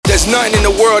There's nothing in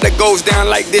the world that goes down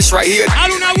like this right here.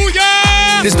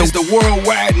 This is the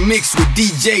worldwide mix with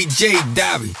DJ J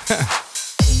Dobby.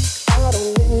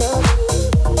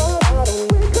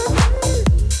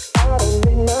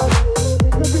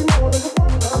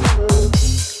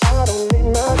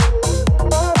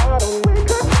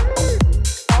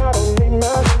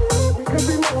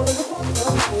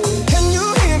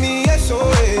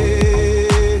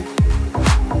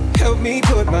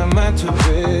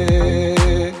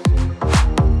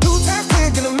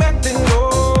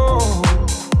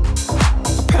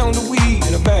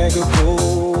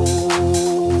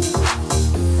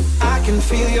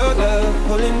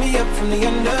 Pulling me up from the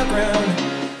underground.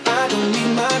 I don't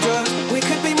need my drugs. We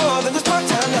could be more than just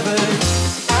part-time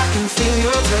lovers. I can feel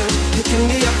your touch picking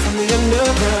me up from the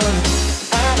underground.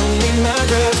 I don't need my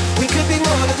drugs. We could be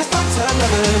more than just part-time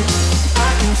lovers.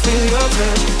 I can feel your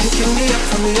touch picking me up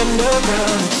from the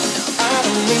underground. I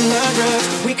don't need my drugs.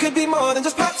 We could be more than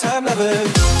just part-time lovers.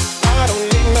 I don't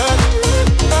need my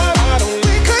drugs. I don't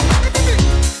need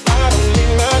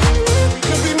my drugs. We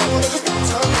could be more than just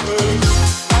part-time lovers.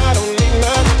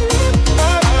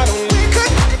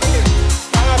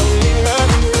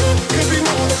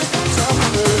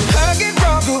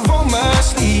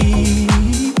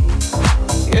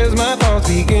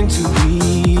 Begin to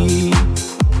be.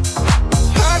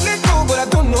 I let go, but I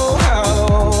don't know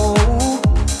how.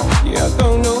 Yeah, I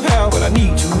don't know how, but I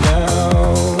need you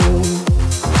now.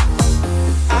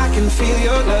 I can feel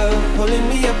your love pulling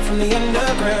me up from the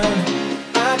underground.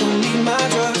 I don't need my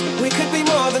drugs. We could be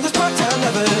more than just part-time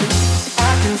lovers.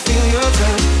 I can feel your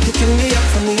touch picking me up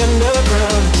from the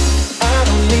underground. I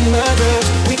don't need my drugs.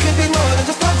 We could be more than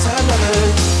just part-time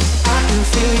lovers. I can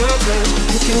feel your touch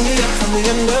picking me up from the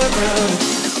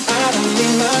underground. I don't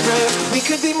need my drugs. We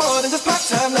could be more than just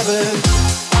part-time lovers.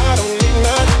 I don't need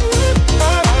my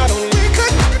I don't we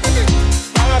could.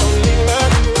 I don't need my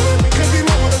we could be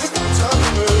more than just part-time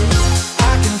lovers.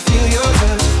 I can feel your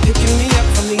touch picking me up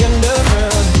from the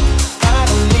underground. I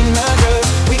don't need my drugs.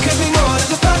 We could be more than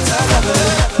just part-time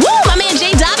lovers. Woo! My man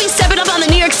J Dobby stepping up on the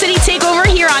New York City takeover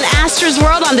here on Astor's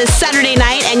World on this Saturday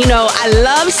night. And you know, I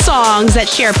love songs that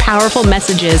share powerful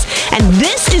messages. And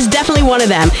this is definitely one of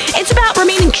them. It's about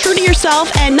remaining true to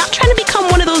yourself and not trying to become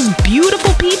one of those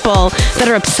beautiful people that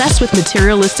are obsessed with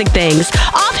materialistic things.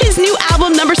 Off his new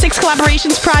album, Number 6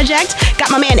 Collaborations Project, got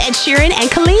my man Ed Sheeran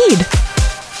and Khalid.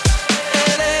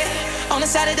 LA, on a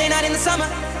Saturday night in the summer,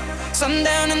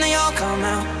 sundown and they all come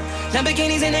out.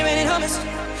 Lamborghinis and they're renting hummus.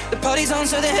 The party's on,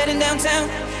 so they're heading downtown.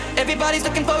 Everybody's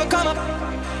looking for a come up,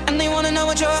 and they wanna know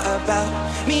what you're about.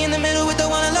 Me in the middle with the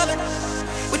one I love it.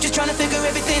 We're just trying to figure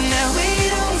everything out. We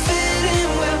don't fit in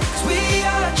well, 'cause we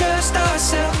are just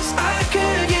ourselves. I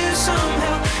could use some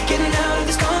help getting out of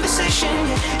this conversation.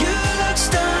 Yeah, you look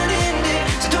stunning, dear,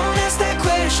 so don't ask that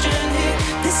question here.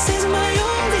 This is my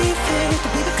only fear,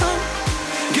 that we become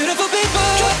beautiful people.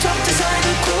 Drop top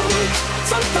designer clothes,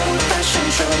 front row fashion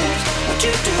shows. What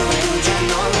you do and who you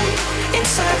know,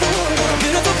 inside the world.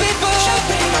 Beautiful people,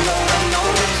 shopping on low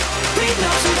nose, read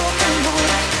notes and walk and roll.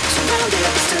 Surrounded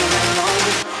but still alone.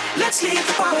 Let's leave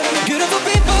the party. Beautiful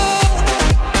people.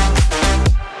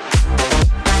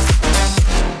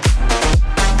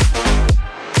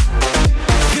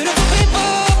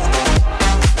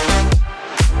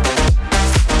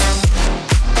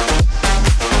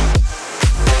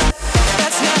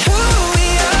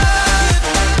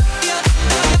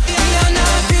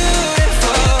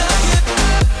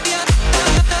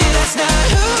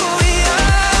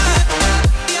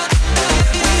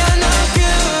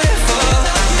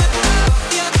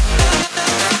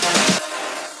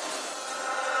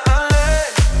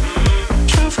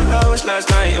 Last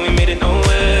night and we made it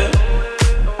nowhere.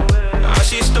 I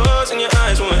see stars in your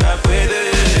eyes when we're halfway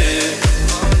there.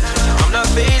 I'm not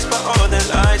fazed by all the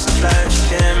lights and flash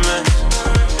cameras.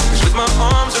 'Cause with my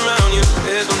arms around you,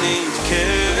 there's no need to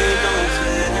care. No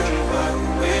feeling why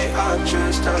we are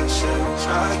just ourselves.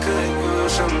 I could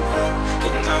use some help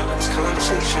getting out of this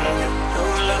conversation. No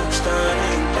love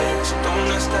starting there, so don't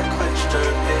ask that question.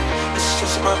 It's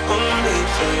just my only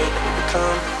fear that we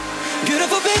become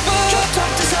beautiful people. Drop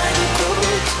top designer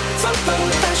clothes, front row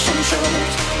fashion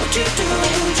shows. What you do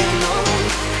and who you know,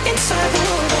 inside the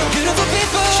world. Beautiful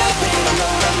people, shopping on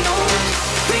low nose,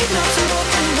 read notes and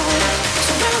walk and roll.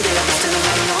 Surrounded but still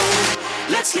alone.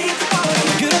 Let's leave the party.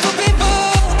 Beautiful people.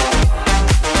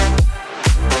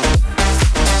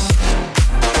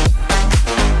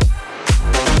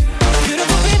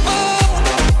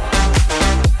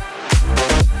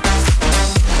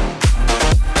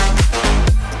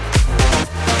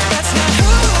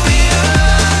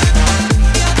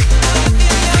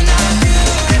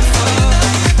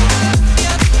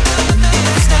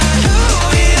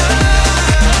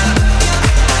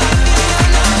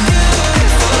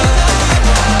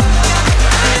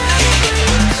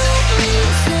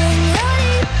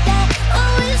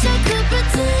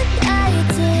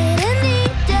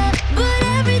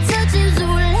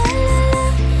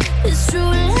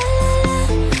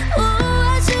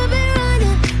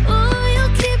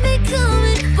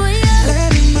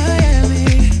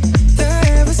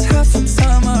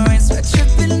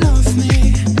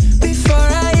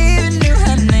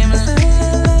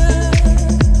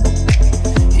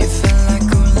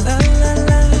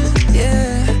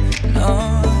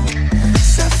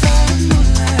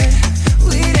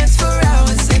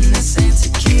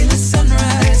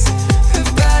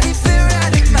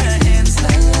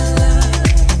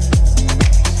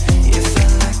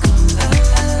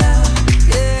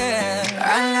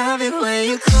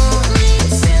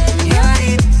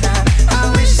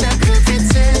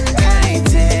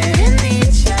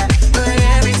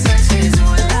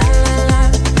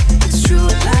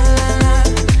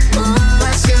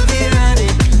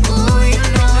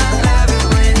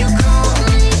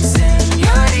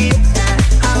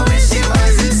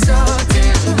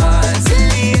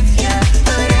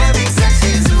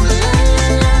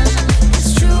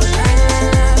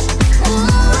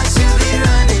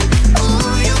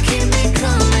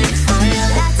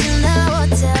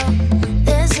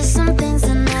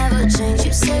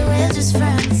 as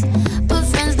friends, but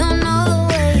friends don't know the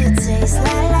way you taste.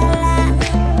 La la la.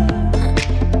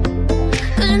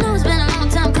 'Cause you know it's been a long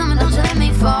time coming, don't you let me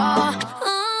fall.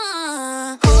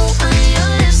 Open your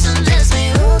lips and just be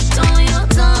hooked on your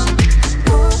tongue.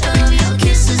 Love your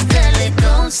kisses deadly,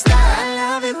 don't stop. I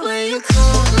love it when you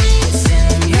call me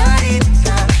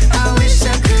señorita. I wish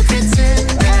I could pretend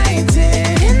I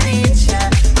didn't need ya,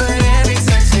 but every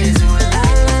touch is ooh la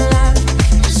la la.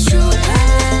 It's true la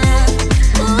la la.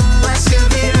 Ooh, I should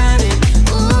be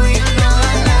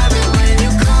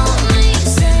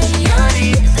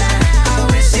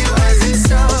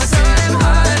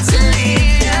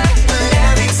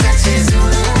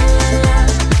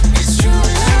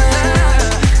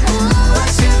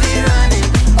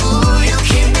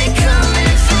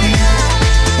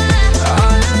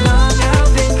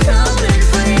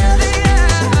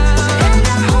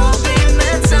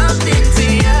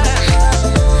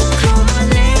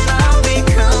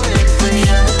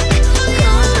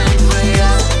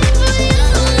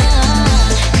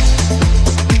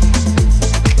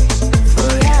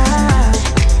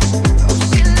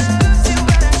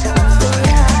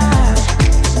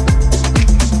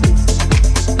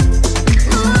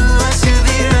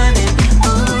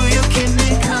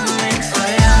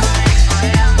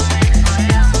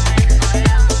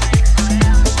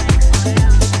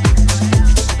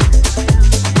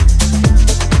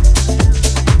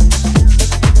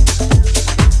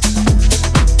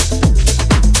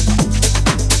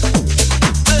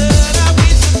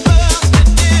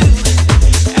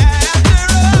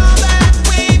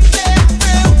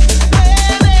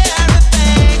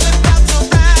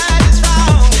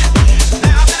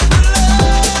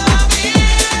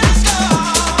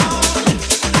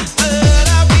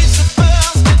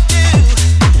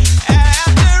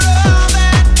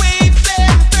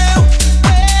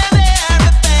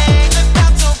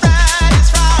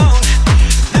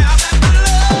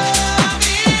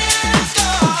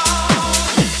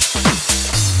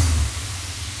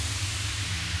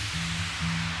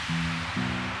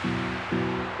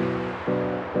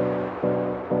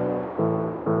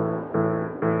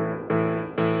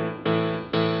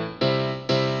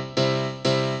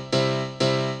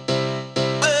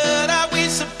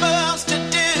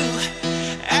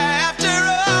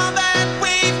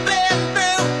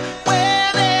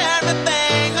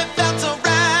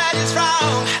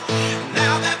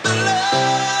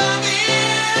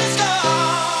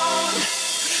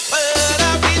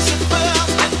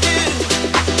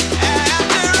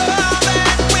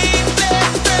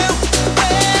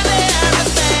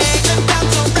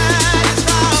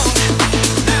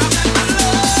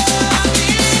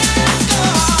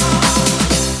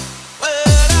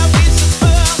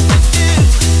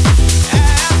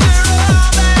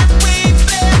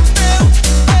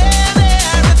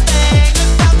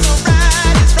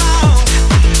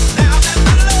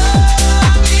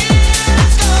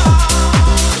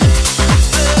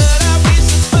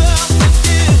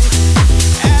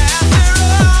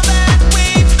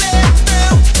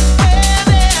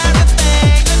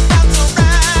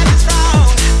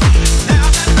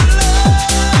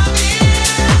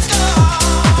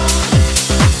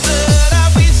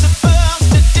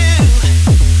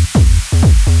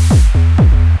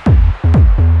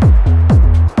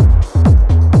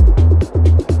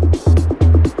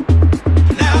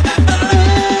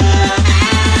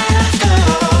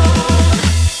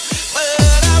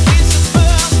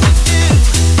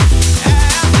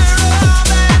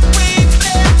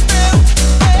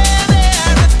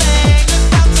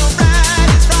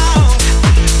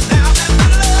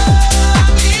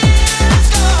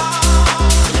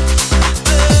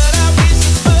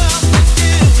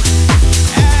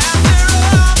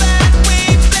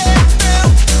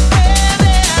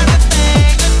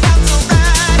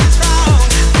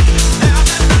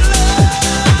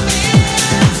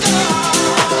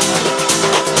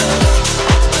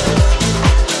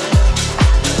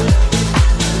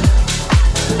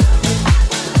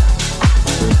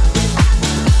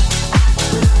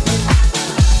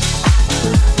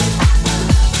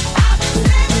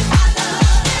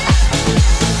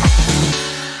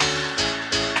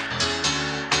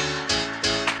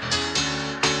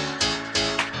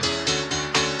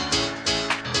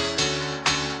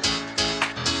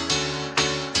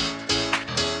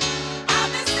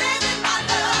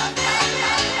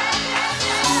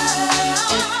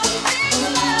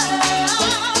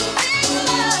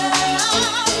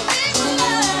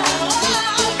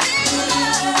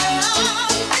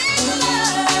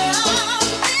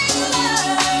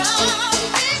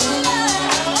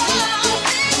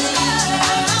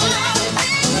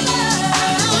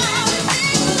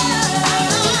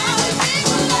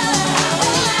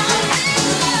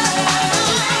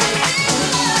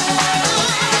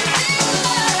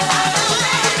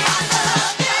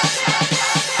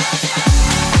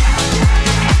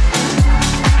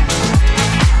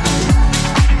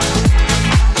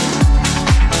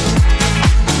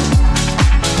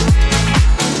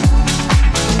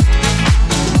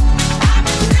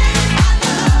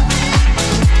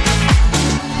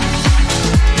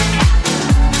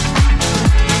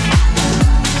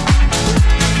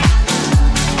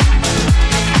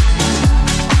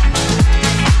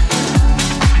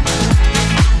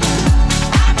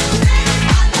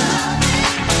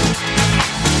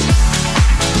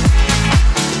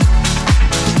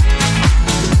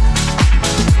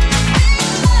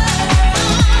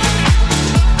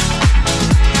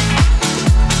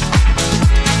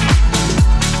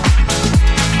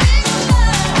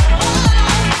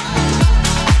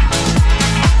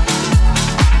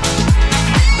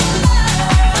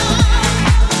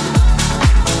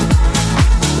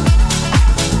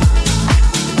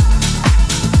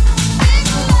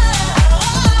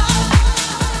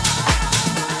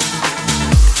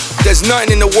There's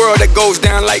nothing in the world that goes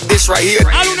down like this right here.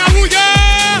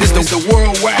 This is the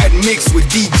worldwide mix with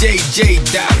DJ J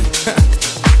Dolly.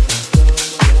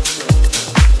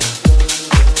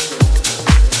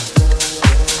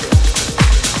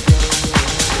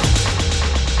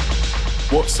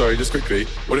 What? Sorry, just quickly.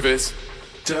 What if it's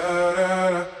da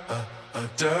da da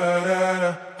da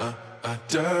da da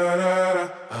da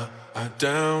da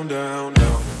down down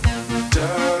down da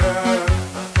da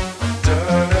da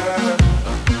da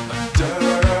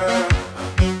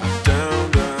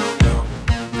down down down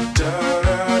da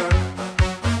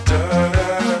da da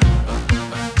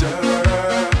down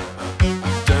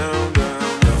down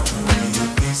down.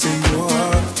 Please say your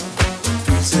heart,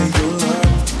 please say your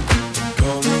love,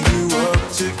 calling you up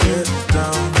to get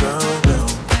down down down.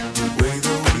 The way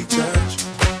that we touch,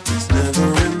 it's never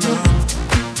enough.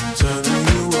 Turning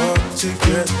you up to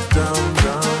get down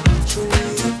down. Show me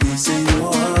a piece of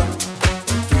your heart,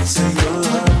 a piece of your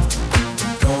love,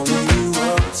 calling you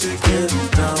up to get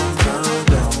down down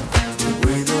down. The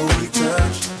way that we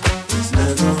touch, it's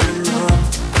never enough.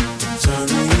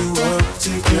 Turning you up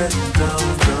to get down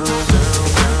down down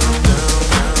down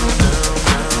down down down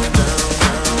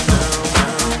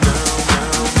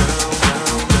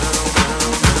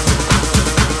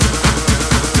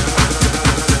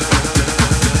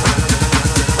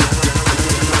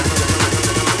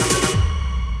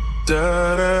da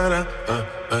da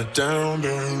da down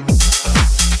down.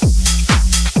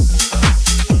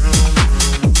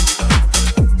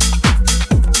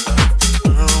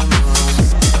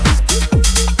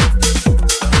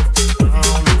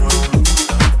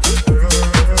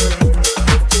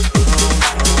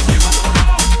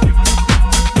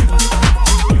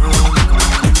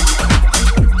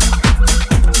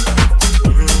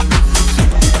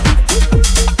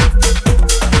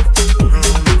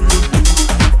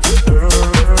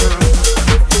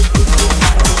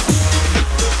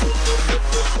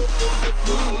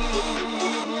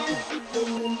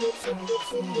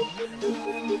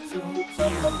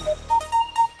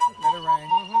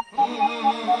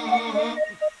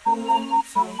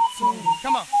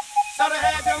 Come on. So they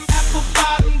had them apple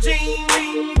bottom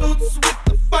jean boots with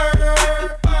the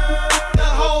fur. The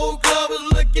whole club was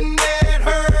looking at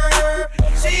her.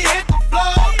 She hit the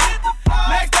floor.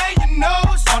 Next thing you know,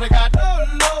 shorty got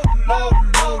low.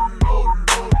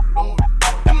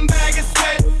 Them baggy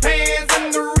sweatpants and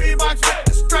the Reeboks with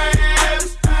the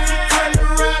straps. She turned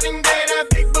around and gave that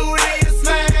big booty a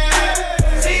slam.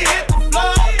 She hit the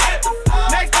floor.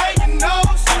 Next thing you know,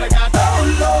 shorty got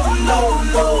low.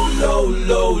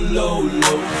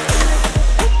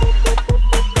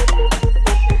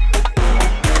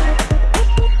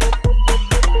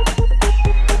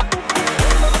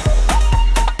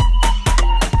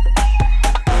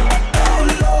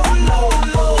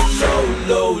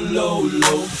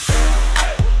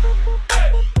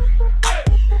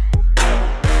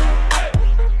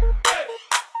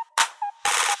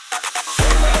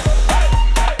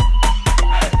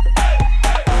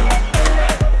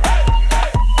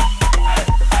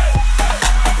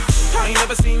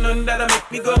 That'll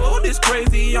make me go this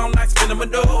crazy all night, spinning my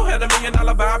dough. Had $1 million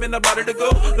vibe in the body to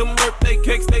go. Them birthday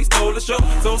cakes, they stole the show.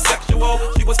 So sexual,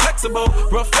 she was flexible,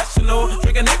 professional,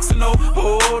 drinking Xano.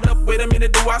 Hold up, wait a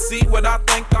minute, do I see what I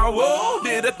think I will?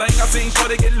 Did a thing I seen, sure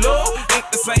to get low.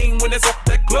 Ain't the same when it's up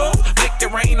that close. Make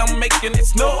it rain, I'm making it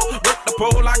snow. Work the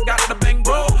pole, I got the bang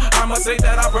bro. I must say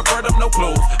that I prefer them no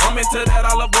clothes. I'm into that,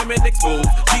 I love women exposed.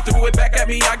 She threw it back at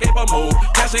me, I gave her more.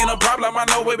 Cash ain't a problem, I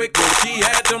know where it goes. She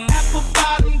had them apple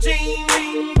bottom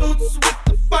jean boots with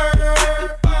the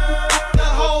fur. The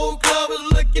whole club was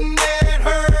looking at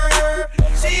her.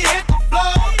 She hit the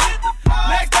floor.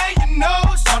 Next thing you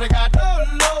know, shorty got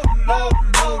low.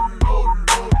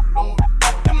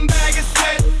 Them baggy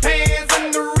sweatpants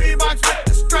and the Reeboks with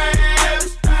the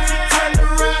straps. She turned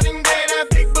around and gave that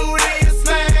big booty a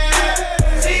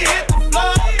slam. She hit the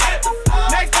floor.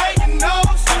 Next thing you know,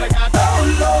 shorty got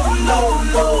low.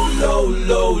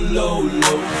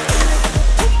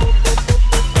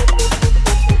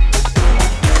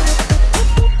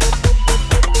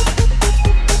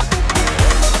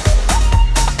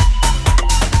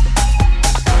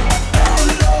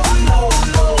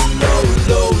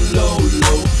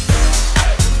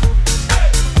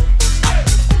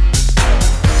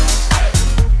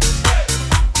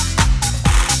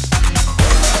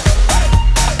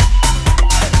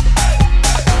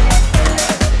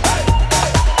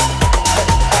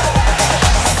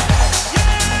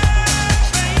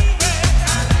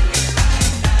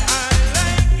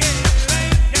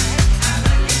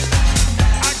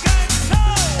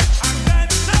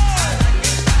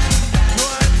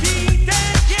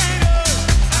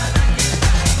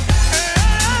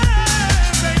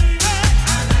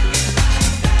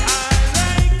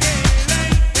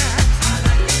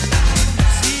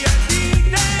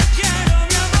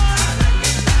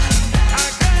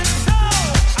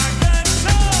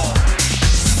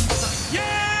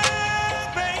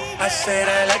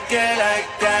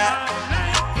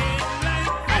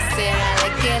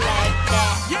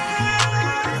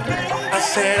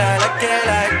 said I like it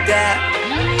like that.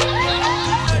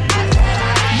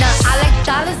 Now I like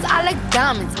dollars, I like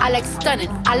diamonds, I like stunning,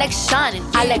 I like shining,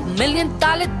 I like $1 million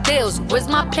deals. Where's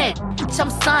my pen? I'm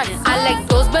signing. I like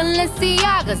those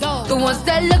Balenciagas, the ones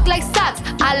that look like socks.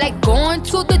 I like going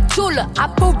to the jeweler. I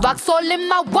put rocks all in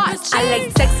my watch. I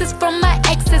like texts from my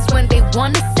exes when they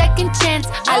want a second chance.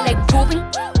 I like proving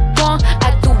wrong.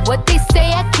 I do what they say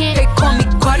I can't. They call me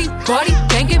Cardi, Cardi,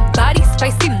 banging body,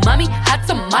 spicy mommy, hot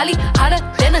tamale, hotter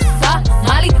than a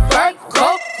Somali. Bird,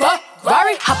 go,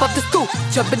 Ferrari, hop up the stoop,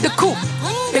 jump in the coupe.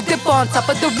 Big dip on top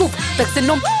of the roof, flexing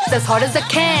on as hard as I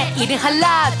can. Eating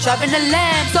halal, driving a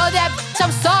lamb. So that bitch,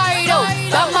 I'm sorry though.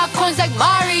 Got my coins like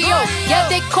Mario. Yeah,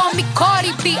 they call me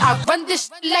Cardi B. I run this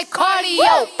shit like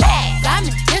cardio. I'm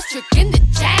in district in the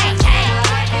chain.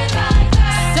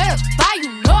 Certified,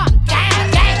 you know I'm gang,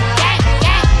 gang, gang,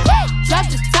 gang. Drop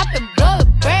the top and blow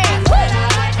the brand.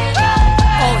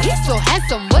 Oh, he's so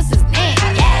handsome, what's his name?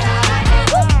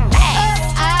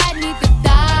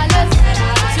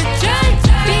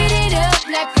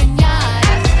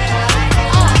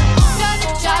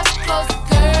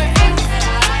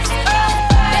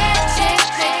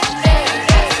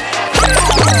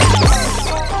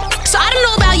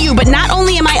 But not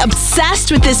only am I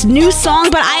obsessed with this new song,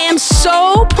 but I am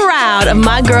so proud of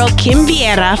my girl Kim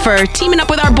Vieira for teaming up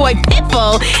with our boy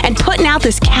Pitbull and putting out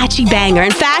this catchy banger.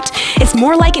 In fact, it's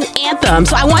more like an anthem,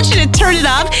 so I want you to turn it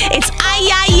up. It's Ay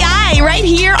Ay Ay right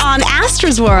here on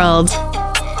Astra's World.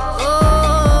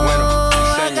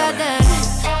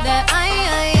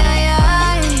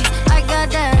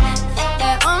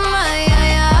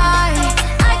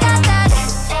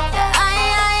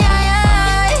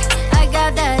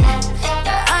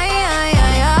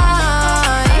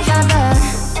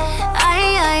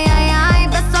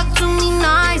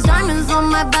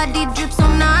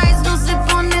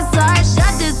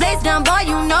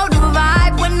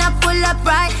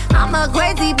 I'm a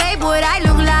crazy babe, what I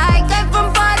look like. I'm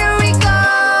from Puerto Rico.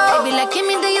 They be like,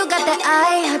 Kimmy, do you got the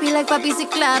eye? I be like, papi, si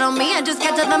claro. Me, I just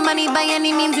get to the money by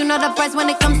any means. You know the price when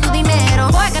it comes to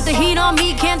dinero. Boy, I got the heat on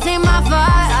me, can't take my fire.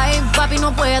 Ay, papi,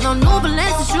 no puedo. New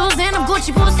Balance shoes and I'm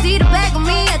Gucci. Pussy, the bag of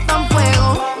me, está en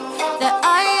fuego. The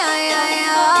ay, ay, ay,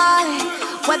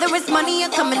 ay. Whether it's money or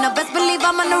coming up, best believe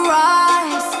I'm on the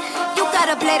rise. You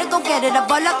gotta play to go get it. I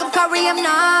ball like I'm Curry, I'm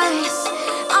nice.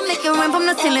 I'm making rain from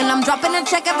the ceiling, I'm dropping a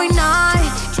check every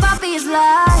night. Papi is like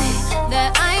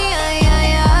that, ay, ay,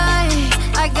 ay, ay.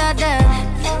 I got that,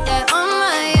 that, oh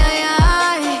my, ay,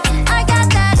 ay. I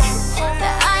got that,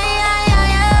 that, ay, ay,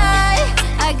 ay, ay.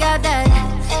 I got that,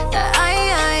 that, ay,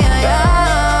 ay, ay,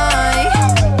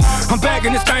 ay. I'm back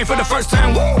in this thing for the first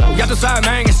time, woo. Y'all decide,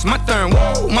 man, it's my turn,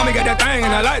 woo. Mommy got that thing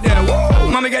and I like that, woo.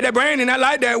 Mommy got that brain and I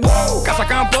like that, woo. Casa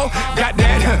Campo, got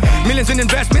that. Millions in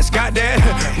investments, got that.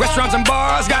 Restaurants and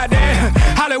bars, got that.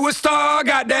 Hollywood star,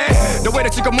 got that. The way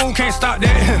that you can move, can't stop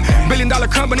that. $1 billion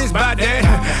companies, buy that.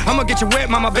 I'ma get you wet,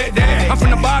 mama, bet that. I'm from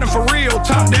the bottom for real,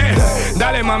 top that.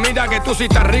 Dale, mamita, que tú sí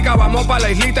estás rica. Vamos pa' la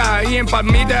islita, ahí en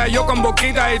Palmita. Yo con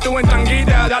boquita y tú en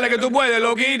tanguita. Dale que tú puedes,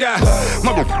 loquita.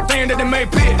 My saying that they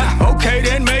made pit. Okay,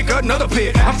 then make another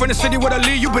pit. I'm from the city where I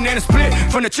leave you banana split.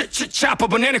 From the chopper,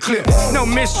 banana clip. No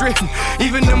mystery.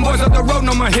 Even them boys up the road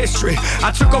know my history.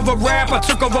 I took over rap, I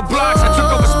took over blocks, I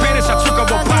took over Spanish, I took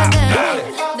over pop.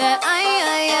 That ay,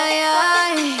 ay, ay,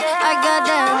 ay. I got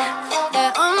that,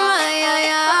 that, oh my, ay,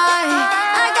 ay.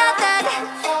 I got that,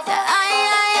 that, ay,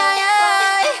 ay, ay,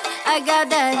 ay. I got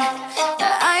that,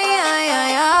 that, ay, ay,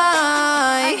 ay, ay.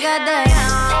 I got that,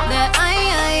 that, ay,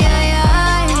 ay, ay,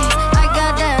 ay. I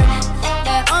got that,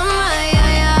 that, oh my,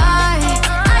 ay, ay.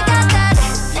 I got that,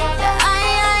 that, ay,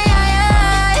 ay, ay,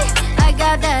 ay. I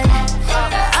got that,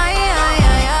 that, ay, ay,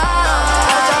 ay, ay.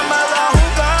 Échame la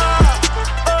juca,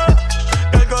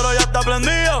 que el coro ya está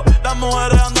prendido. Las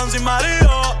mujeres andan sin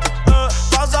marido.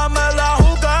 Pásame la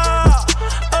juca,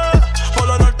 por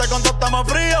lo norte con todo estamos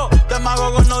fríos.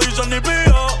 Demagogos no dicen ni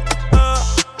pío.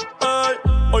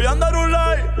 Hoy andar un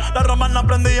like, la romana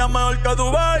prendía mejor que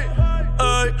Dubai.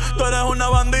 Tú eres una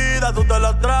bandida, tú te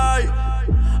la traes.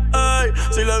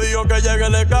 Si le digo que llegue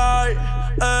le cae.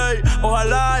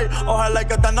 Ojalá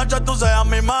que esta noche tú seas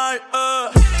mi mai.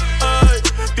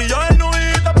 Y yo en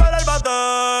nubita para el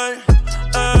batey.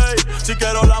 Si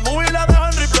quiero la movie la dejo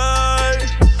en replay.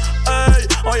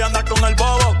 Hoy andas con el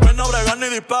bobo, que no brega ni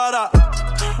dispara.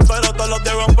 Pero todos los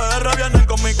Diego en PR vienen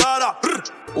con mi cara.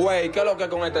 Wey, ¿qué es lo que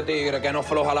con este tigre que no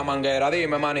floja la manguera?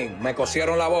 Dime, manín, me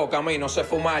cosieron la boca a mí, no sé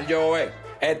fumar yo,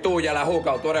 ¿Es tuya la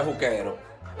juca o tú eres juquero?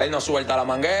 Él no suelta la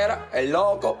manguera, el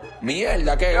loco.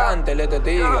 Mierda, qué gante el este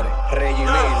tigre. Reggie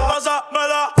Miller. Pásame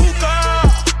la juca,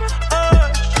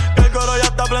 que el coro ya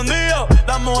está prendido.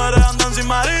 Las mujeres andan sin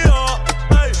marido.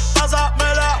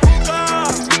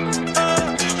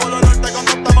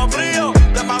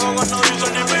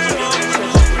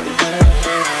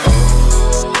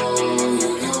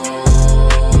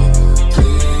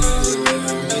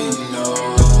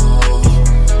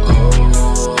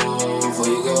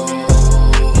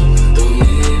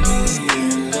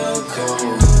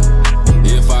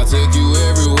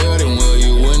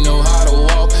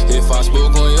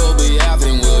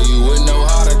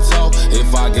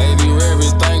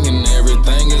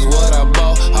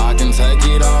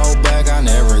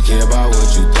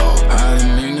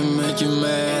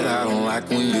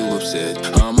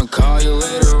 I'ma call you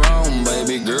later on,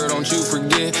 baby girl, don't you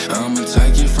forget. I'ma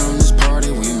take you from this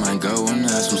party, we might go and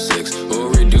have some sex. Or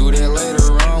we do that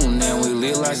later on, then we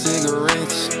lit like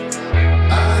cigarettes.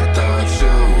 I thought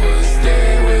you would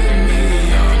stay with me,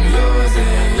 I'm yours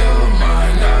and you're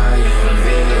mine, I am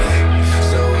it.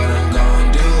 So what I'm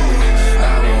gonna do,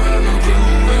 I won't have no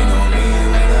clue, ain't no me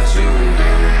without you.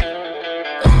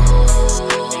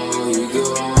 Oh, you go,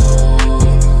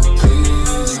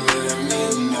 please let me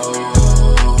know.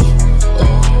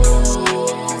 Oh,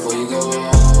 before you go,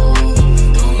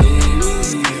 don't leave me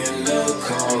in the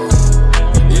cold.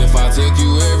 If I took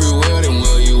you everywhere, then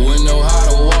well, you wouldn't know how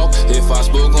to walk. If I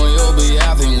spoke on your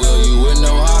behalf, then well, you wouldn't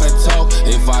know how to talk.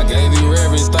 If I gave you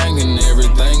everything, and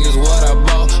everything is what I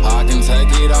bought, I can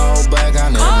take it all back, I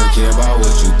never care about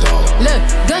what you thought. Look,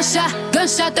 gunshot,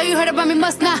 thought you heard about me,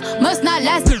 must not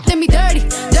last. Did me dirty,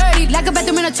 like a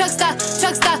bathroom in a truck stop.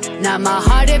 Now my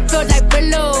heart, it feels like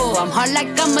Brillo. I'm hard like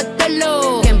I'm a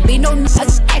Othello. Can't be no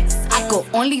ex, I could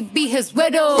only be his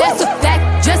widow. That's a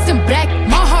fact, dressed in black,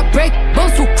 my heart break,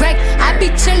 bones will crack. I be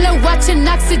chillin', watching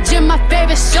Oxygen, my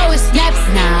favorite show is Snaps.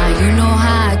 Now you know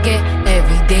how I get,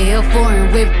 every day a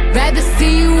foreign whip. Rather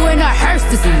see you in a hearse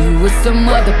than see you with some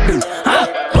other bitch.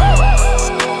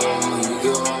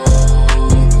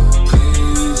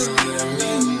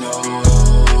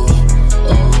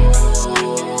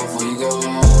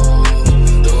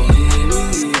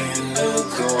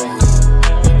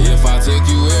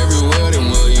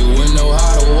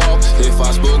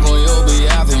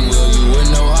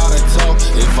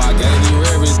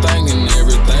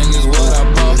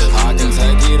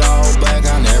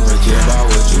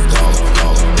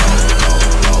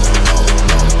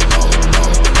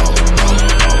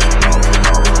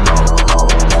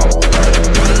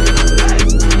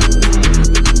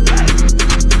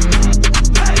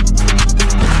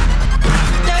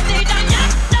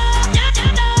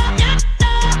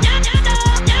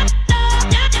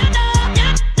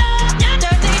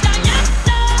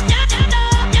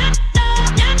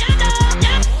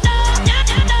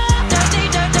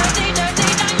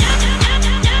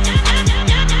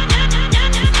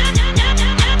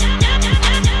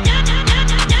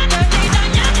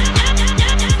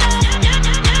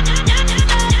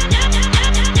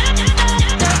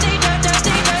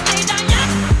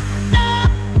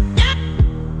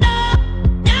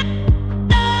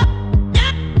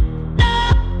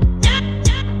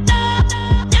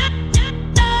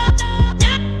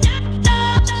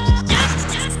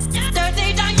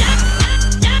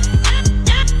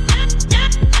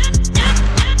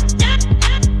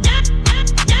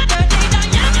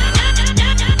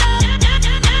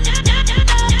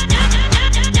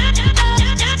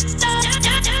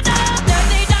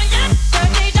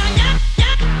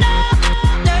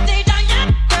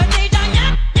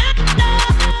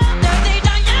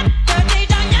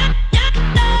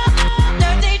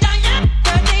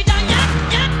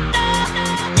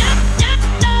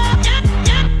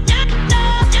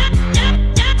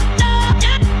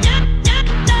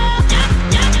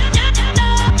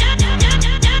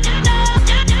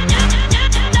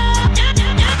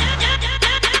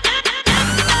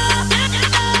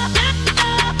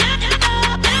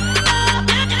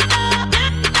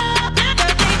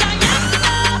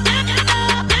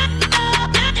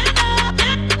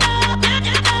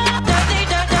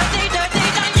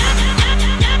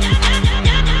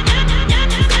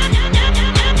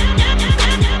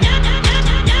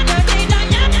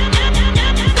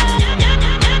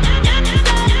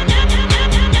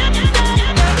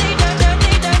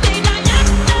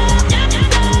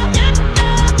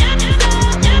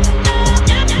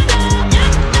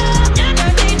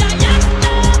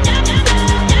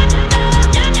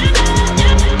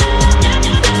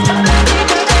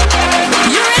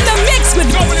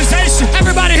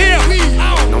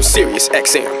 Sirius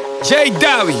XM. J.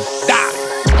 Dolly, die.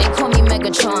 They call me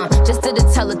Megatron, just did a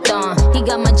telethon. He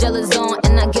got my jealous on,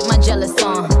 and I get my jealous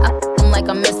on. I him like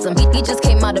I miss him. He just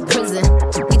came out of prison.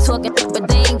 We talking, but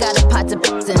they ain't got a pot to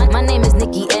piss in. My name is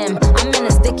Nicki M. I'm in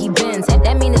a sticky Benz.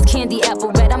 That mean it's candy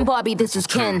apple red. I'm Barbie, this is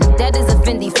Ken. That is a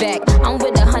Fendi fact. I'm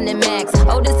with 100 max.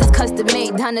 Oh, this is custom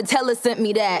made. Donatella sent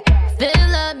me that.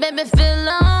 Fill up, baby, fill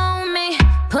on me.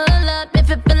 Pull up if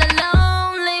you're feeling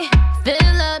lonely.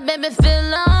 Fill up, baby,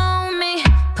 fill on me.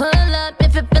 Pull up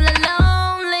if you're feeling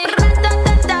lonely.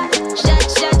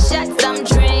 Shots, I'm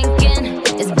drinking.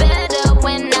 It's better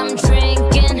when I'm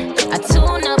drinking. I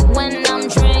tune up when I'm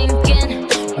drinking.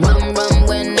 Rum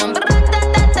when I'm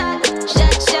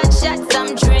shots,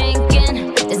 I'm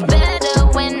drinking. It's better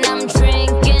when I'm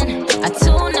drinking. I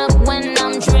tune up when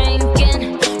I'm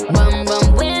drinking. Rum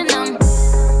when I'm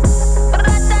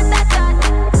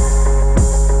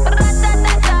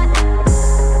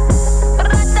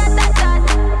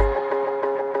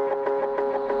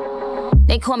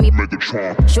call me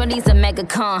Megatron. Shorty's a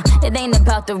megacon. It ain't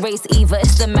about the race either,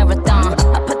 it's the marathon.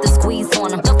 I put the squeeze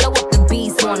on him, throw up the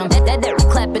beats on him. That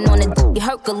clapping on the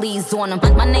Hercules on him.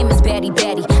 My name is Batty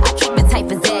Batty. I keep it tight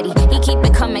for Zaddy. He keep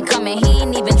it coming. He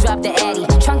ain't even dropped the Addy.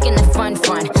 Trunk in the front.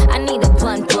 I need a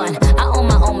blunt. I own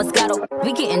my own Moscato.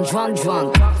 We getting drunk.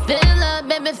 Fill up,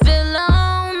 baby, fill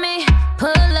on me.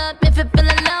 Pull up if you're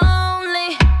feeling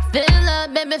lonely. Fill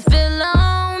up, baby, fill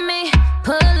on me.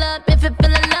 Pull up if you're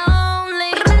feeling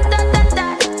lonely.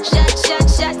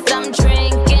 Shots, I'm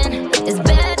drinking. It's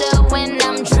better when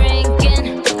I'm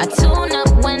drinking. I tune up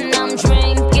when I'm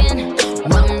drinking.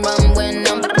 Rum when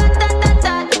I'm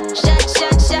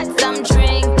shots, I'm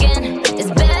drinking.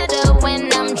 It's better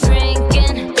when I'm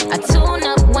drinking. I tune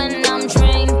up when I'm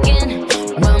drinking.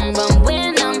 Rum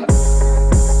when I'm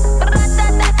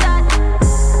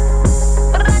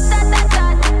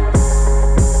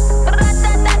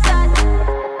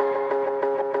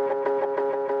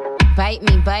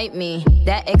Bite me,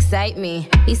 that excite me.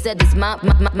 He said this my.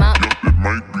 It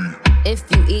might be. If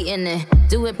you eatin' it,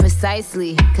 do it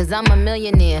precisely. Cause I'm a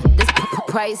millionaire, this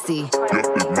pricey.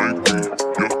 It might be.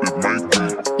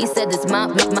 He said this my.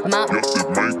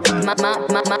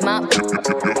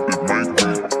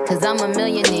 Cause I'm a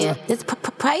millionaire, this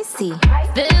pricey.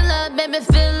 Fill up, baby,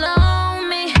 fill on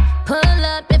me. Pull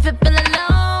up if you're feeling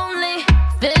lonely.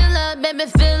 Fill up, baby,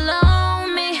 fill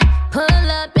on me.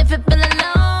 Pull up if you're feeling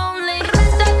lonely.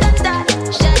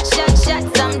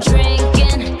 Shots, I'm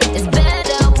drinking. It's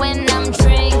better when I'm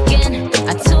drinking.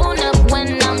 I tune up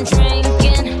when I'm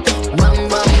drinking. Rum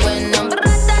when I'm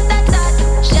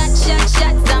shots, I'm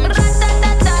shots,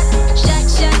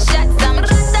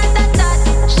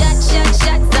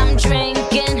 I'm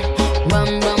drinking.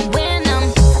 Rum when I'm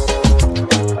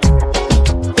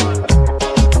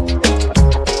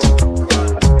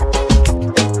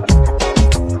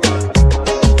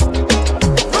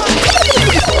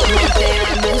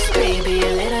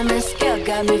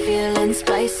got me feeling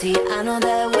spicy. I know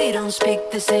that we don't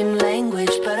speak the same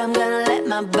language, but I'm gonna let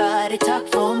my body talk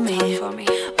for me.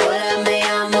 Hola, me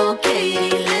llamo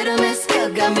Katie. Little Miss Girl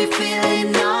got me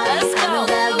feeling naughty. I know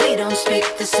that we don't speak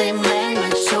the same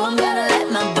language, so I'm gonna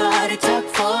let my body talk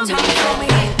for me.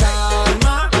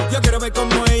 Calma, yo quiero ver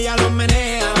cómo ella lo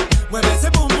menea. Mueve ese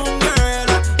boom boom girl.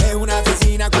 Es una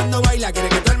asesina cuando baila, quiere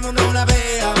que todo el mundo la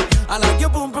vea. I like your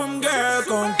boom boom girl.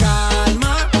 Con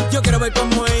calma, yo quiero ver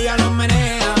cómo ella lo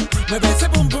menea. Mueve ese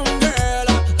boom boom girl.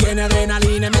 Tiene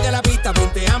adrenalina en medio de la pista,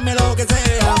 ponteame lo que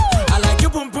sea. I like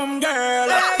your boom boom girl.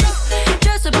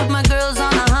 Just to put my girls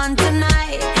on the hunt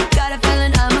tonight. Got a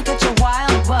feeling I'ma catch a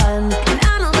wild one. And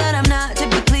I know that I'm not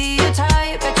typically your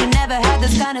type, but you never had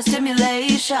this kind of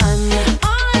stimulation.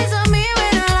 All eyes on me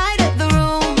when I light up the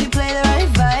room. You play the right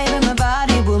vibe and my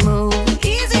body will move.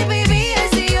 Easy, baby, I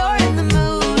see you're in the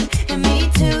mood, and me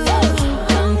too.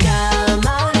 Con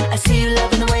calma, I see you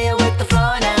loving the way I work the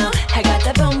floor now. I got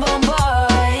that boom boom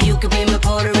boy. You could be my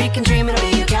Puerto Rican dream, and I'll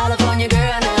be your California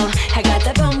girl now. I got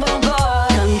that boom boom boy.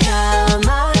 Con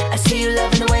calma, I see you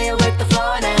loving the way I work the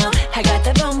floor now. I got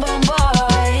that boom boom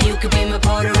boy. You could be my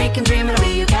Puerto Rican dream, and I'll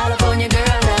be your California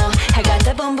girl now. I got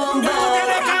that boom boom boy.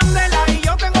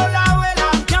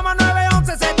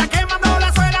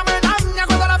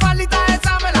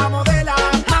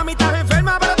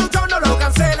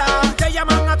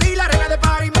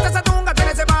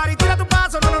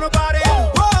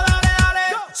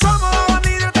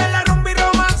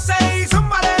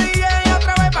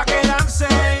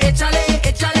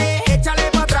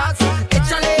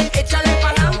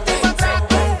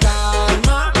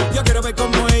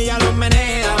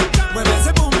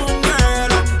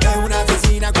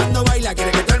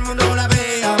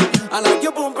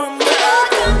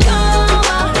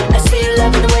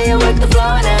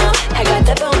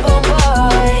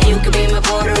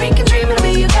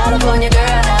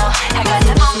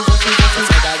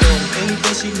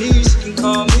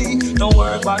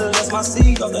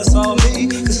 That's all me.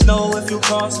 Just know if you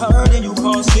cross her, then you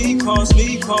cross me.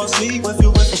 If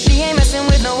you with she ain't messing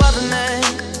with no other man.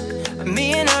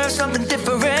 Me and her, something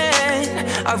different.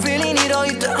 I really need all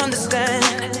you to understand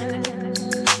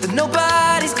that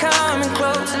nobody's coming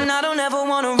close, and I don't ever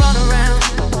wanna run around.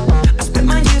 I spent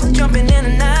my youth jumping in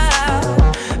and out,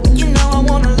 but you know I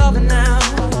wanna love it now,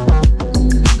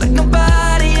 like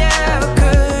nobody ever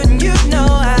could. And you know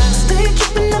I stay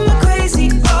tripping on my crazy.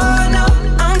 Oh no,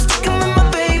 I'm sticking with my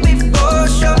baby for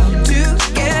sure.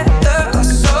 Together or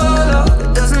solo,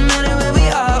 it doesn't matter where we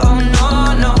are. Oh no,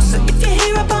 no. So if you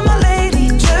hear about my lady,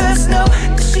 just know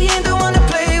that she ain't the one to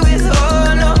play with.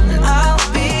 Oh no, and I'll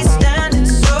be standing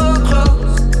so close.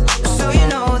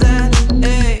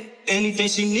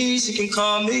 she needs, she can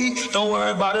call me. Don't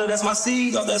worry about it, that's my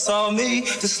seed, oh, that's all me.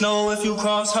 Just know if you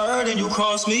cross her, then you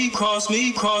cross me, cross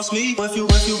me, cross me. If you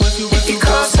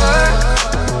cross her,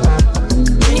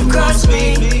 then you cross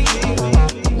me.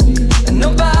 And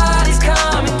nobody's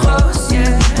coming close,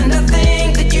 yeah. And I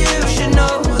think that you should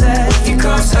know that if you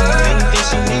cross her, anything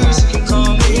she needs, she can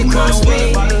call me. You cross me, don't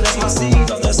worry about it, that's my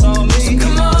seed, oh, that's all me. So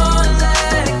come on,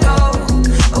 let it go.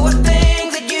 Oh, I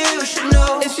think that you should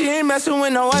know. If she ain't messing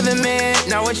with no other man,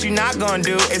 now what you not gonna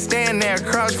do is stand there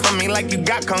across from me like you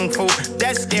got kung fu.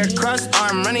 That's their crust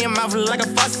arm running your mouth like a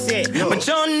faucet. But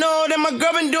you don't know that my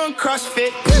girl been doing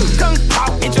CrossFit. Kung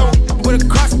pop, hit your with a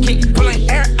cross kick, pulling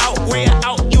air out, way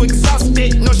out, you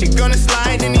exhausted. No, she gonna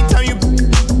slide anytime you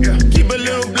keep a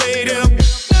little blade in a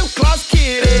claws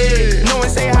kid. No one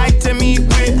say hi to me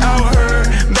without her.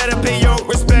 Better pay your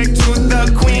respect to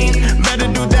the queen. Better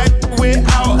do that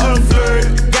without a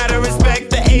flirt. Gotta respect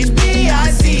the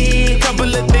HBIC.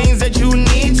 Couple of things that you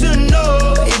need to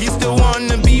know if you still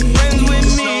wanna be friends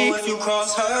with me. So if you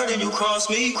cross her, then you cross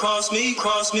me, cross me,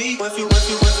 cross me. If you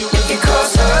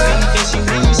cross her, anything she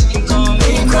needs, she can call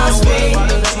me. You cross me,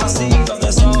 that's my seed, oh,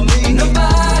 that's all me.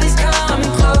 Nobody's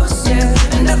coming close,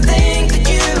 yeah. And I think that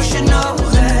you should know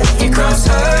that if you cross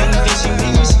her, anything she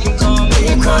needs, she can call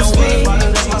me. You cross me,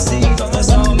 that's my seed, oh, that's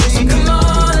all me. So come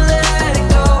on, let it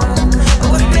go.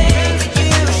 Oh, I think that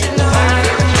you should know.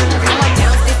 I'ma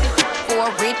bounce this for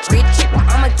a rich.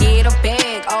 I'ma get a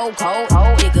bag, oh, cold,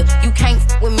 nigga. You can't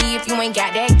f with me if you ain't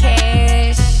got that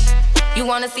cash. You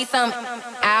wanna see some?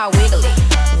 I'll wiggle it,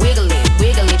 wiggle it,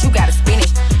 wiggle it. You gotta spin it,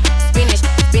 spin it,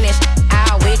 spin it.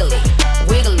 I'll wiggle it,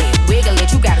 wiggle it, wiggle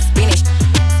it. You gotta spin it,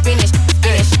 spin it,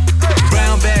 spin it.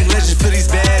 Brown bag legends for these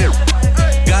bad.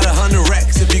 Got 100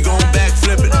 racks if you gon' back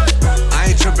flip it. I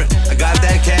ain't trippin', I got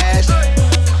that cash.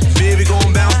 Baby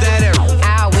gon' bounce that arrow.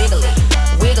 I'll wiggle it,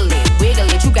 wiggle it, wiggle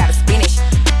it. You gotta spin it,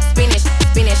 spin it,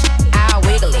 spin it. I'll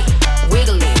wiggle it,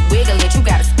 wiggle it, wiggle it. You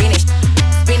gotta spin it,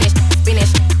 spin it, spin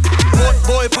it.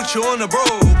 Boy, put you on the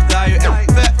road.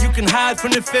 Fat, you can hide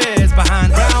from the feds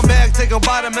behind brown bag, take a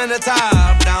bottom and a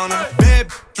top down. Babe,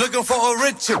 looking for a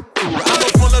rich chick. I'ma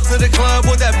pull up to the club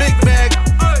with that big bag.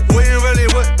 We ain't really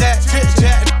with that chit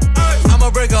chat.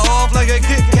 I'ma break her off like a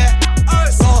Kit Kat.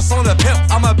 Sauce on the pimp,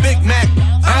 I'm a Big Mac.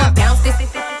 I'ma bounce this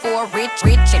for a rich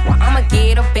chick. I'ma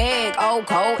get a bag, oh,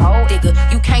 cold, nigga.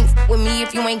 You can't f with me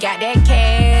if you ain't got that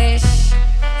cash.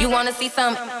 You wanna see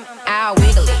some? I'll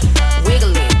wiggle it,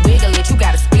 wiggle it, wiggle it. You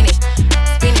gotta spin it,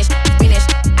 spin it, spin it.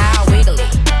 I'll wiggle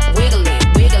it, wiggle it,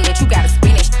 wiggle it. You gotta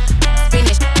spin it, spin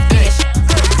it, spin it.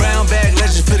 Brown bag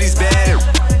legends for these bad.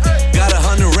 Got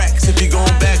 100 racks if you gon'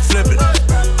 back flip it.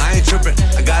 I ain't trippin',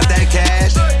 I got that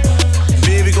cash.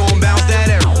 Baby gon' bounce that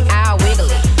arrow. I'll wiggle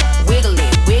it, wiggle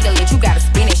it, wiggle it. You gotta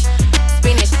spin it,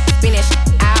 spin it, spin it.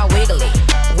 I'll wiggle it,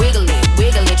 wiggle it,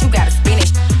 wiggle it. You gotta spin it,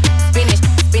 spin it,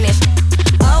 spin it.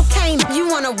 Okay, you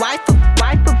wanna wipe up.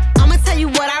 I'ma tell you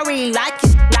what I really like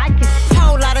it.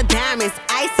 Whole lot of diamonds,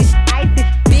 icy,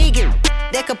 big and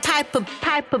that could pipe up.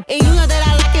 And you know that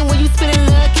I like it when you spend a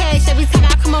little cash. Every time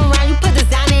I come around, you put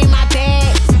designer in my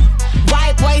bag.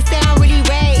 White boys sound really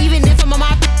rad. Even if I'm on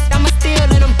my I'ma still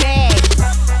let them bag.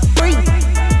 Free.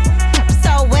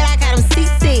 So what I got them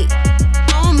seasick.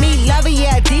 On me, love it,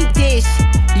 yeah, deep dish.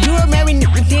 You a married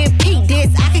nigga, then peak this.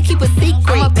 I can keep a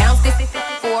secret. I'ma bounce this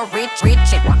for a rich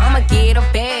chick. I'ma get a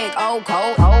bag, oh,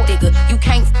 cold, nigga. You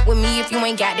can't f with me if you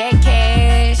ain't got that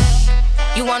cash.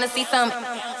 You wanna see some?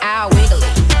 I'll wiggle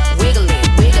it, wiggle it,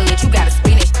 wiggle it. You gotta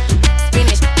spin it, spin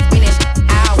it, spin it.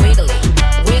 I'll wiggle it,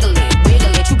 wiggle it,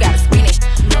 wiggle it. You gotta spin it,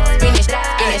 spin it,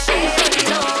 spin it.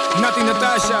 Nati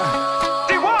Natasha,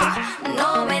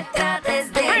 No me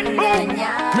trates de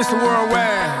engañar. Mr.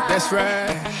 Worldwide, that's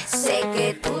right. Sé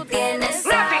que tú tienes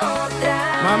a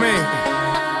otra. Mami,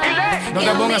 no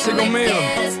te pongas así conmigo.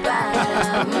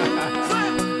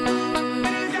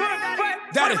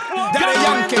 Daddy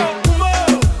Yankee.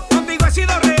 Contigo he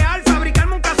sido real,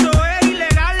 fabricarme un caso es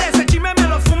ilegal. Ese chisme me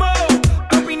lo fumo.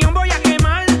 Tu opinión voy a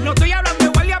quemar. No estoy hablando de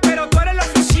guardia, pero tú eres el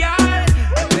oficial.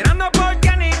 Esperando porque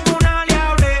a ninguna le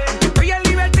hable. Estoy en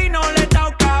libertad y no le he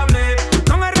dado cable.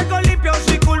 Con el récord limpio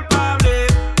soy culpable.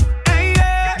 Ey,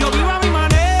 yo vivo a mi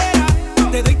manera.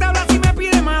 Te doy tabla si me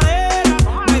pide madera.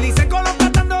 Me dicen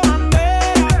colocando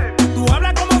bandera. Tú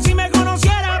hablas como si me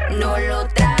conocieras. No lo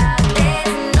trates,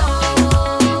 no.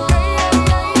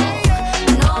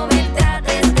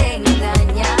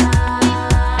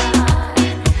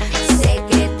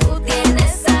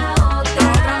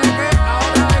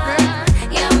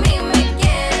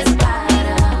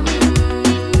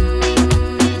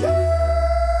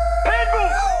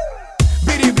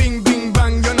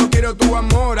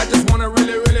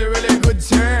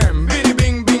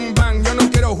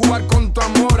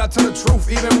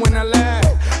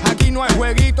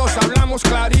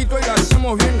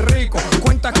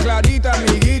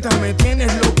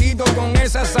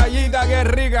 rayita, qué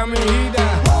rica, mijita.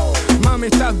 Mami,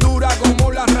 estás dura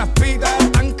como la raspita,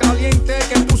 tan caliente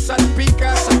que tú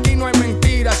salpicas. Aquí no hay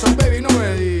mentiras, so baby, no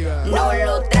me digas. No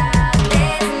lo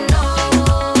trates,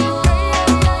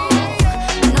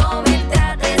 no me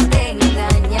trates de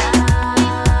engañar.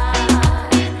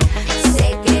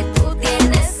 Sé que tú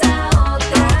tienes a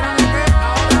otra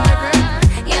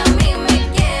y a mí me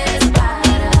quieres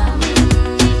para mí.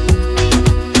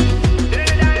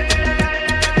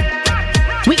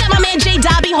 We got my man J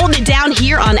Dobby holding it down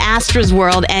here on Astra's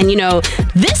World, and you know,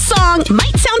 this song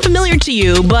might sound familiar to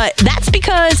you, but that's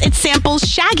because it samples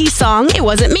Shaggy's song, It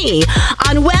Wasn't Me.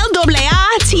 Anuel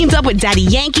AA teamed up with Daddy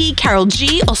Yankee, Karol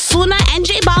G, Ozuna, and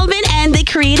J Balvin, and they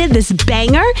created this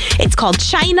banger. It's called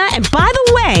China, and by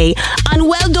the way,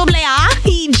 Anuel AA,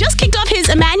 he just kicked off his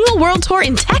Emmanuel World Tour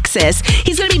in Texas.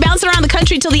 He's going to be bouncing around the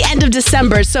country till the end of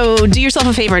December, so do yourself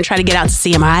a favor and try to get out to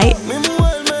see him, all right?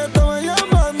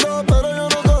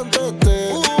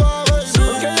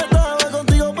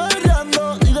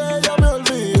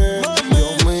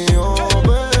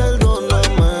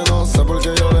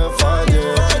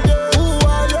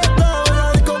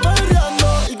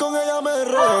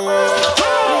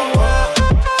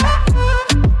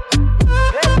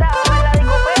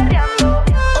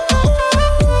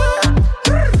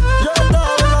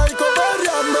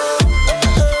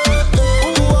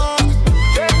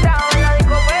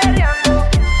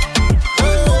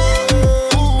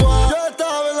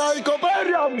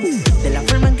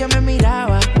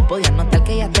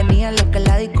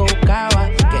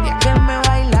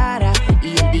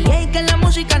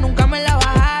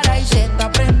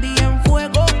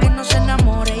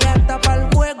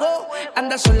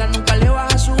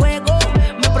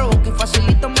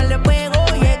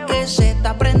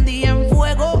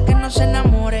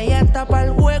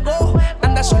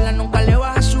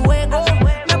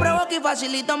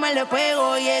 Facilito me le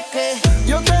pego y es que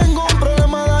yo tengo un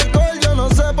problema de alcohol, yo no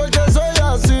sé por qué soy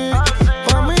así.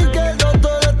 Pa' mí que el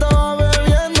doctor estaba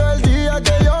bebiendo el día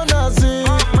que yo nací.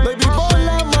 Baby, pon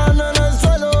la mano en el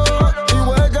suelo y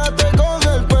huélgate con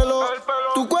el pelo.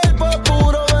 Tu cuerpo es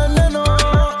puro veneno,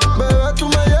 bebé, tú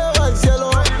me llevas al cielo.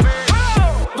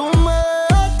 Tú me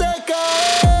dejaste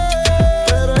caer,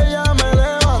 pero ella me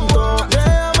levantó.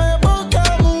 Déjame poca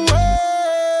mujer,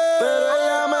 pero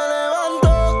ella me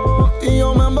levantó. Y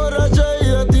yo me emborraché y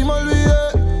de ti me olvidé.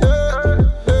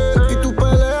 Y tú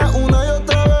peleas una y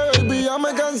otra vez, baby, ya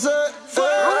me cansé.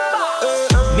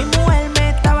 Mi mujer me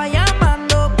estaba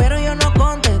llamando, pero yo no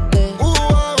contesté.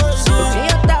 Porque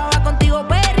yo estaba contigo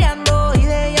perreando y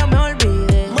de ella me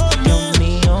olvidé. Dios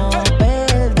mío,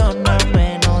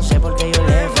 perdóname, no sé por qué yo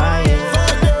le fallé.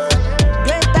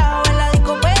 Yo estaba en la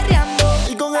disco perreando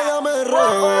y con ella me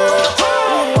regué.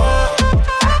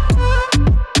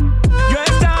 Yo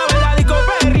estaba en la disco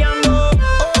perreando.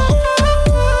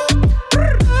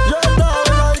 Yo estaba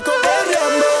en la disco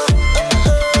perreando.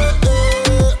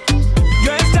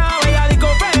 Yo estaba en la disco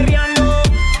perreando.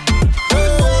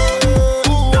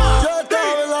 Yo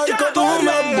estaba en la disco Tú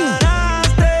me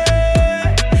ganaste,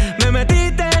 me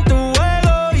metiste en tu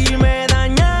juego y me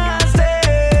dañaste.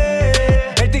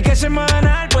 El ticket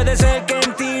semanal puede ser que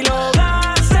en ti lo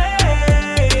gaste.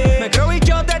 Me creo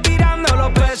bichote tirando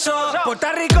los pesos. Puerto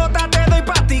Ricota te doy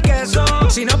pa' ti queso.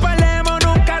 Si no perdemos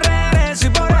nunca regreso y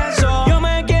por eso yo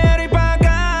me quiero ir pa'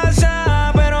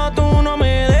 casa, pero tú no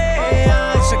me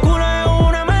dejas. Ese culo es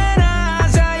una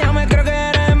amenaza, ya me creo que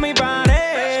eres mi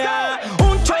pareja.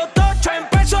 Un chotocho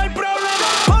empezó el problema,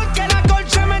 porque la alcohol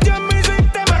se metió en mi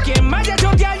sistema. Quien me haya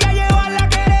choteado ya lleva la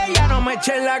querella. No me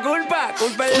echen la culpa,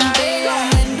 culpa es la Contigo ella.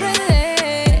 me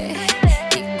enredé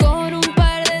y con un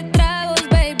par de tragos,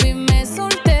 baby, me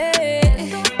solté.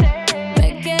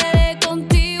 Me quedé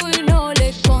contigo y no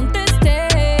le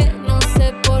contesté. No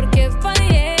sé por qué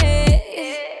fallé,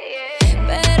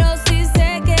 pero sí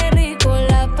sé que rico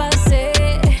la pasé.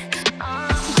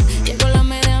 Llegó la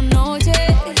medianoche,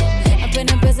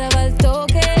 apenas empezaba el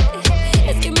toque.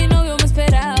 Es que mi novio me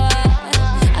esperaba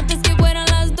antes que fueran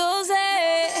las 12.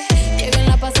 Qué bien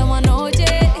la pasamos anoche.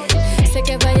 Sé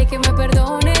que fallé, que me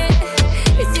perdone.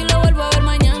 Y si lo vuelvo a ver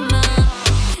mañana,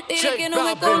 diré que no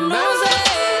me conoce.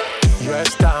 Yo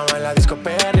estaba en la disco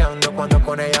perreando cuando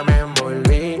con ella me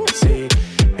envolví. Sí,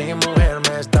 mi mujer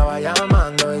me estaba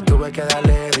llamando y tuve que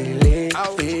darle delete.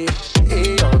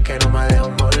 Y yo que no me dejo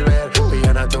volver,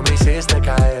 villana, tú me hiciste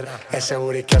caer. Ese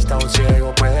booty que hasta un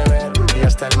ciego puede ver y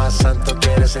hasta el más santo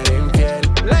quiere ser infiel.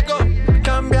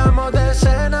 Cambiamos de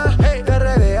escena, de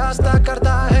RD hasta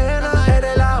Cartagena.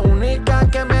 Eres la única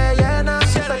que me llena.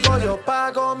 Si pego yo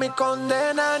pago mi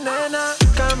condena, nena.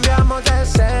 Cambiamos de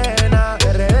escena,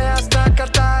 de RD hasta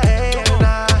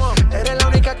Cartagena. Eres la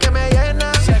única que me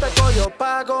llena. Si pego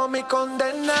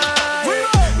condenar.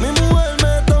 Mi mujer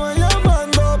me estaba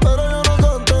llamando, pero yo no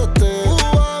contesté.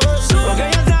 Porque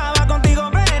ella estaba contigo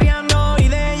peleando y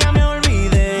de ella me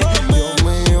olvidé. Dios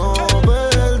mío,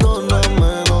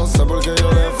 perdóname, no sé por qué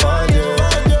yo le fallé.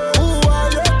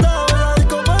 Yo estaba en la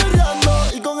disco perreando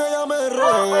y con ella me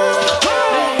regué.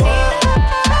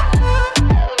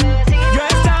 Yo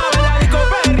estaba en la disco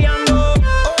perreando.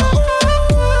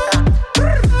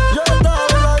 Yo estaba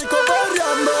en la disco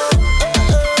perreando.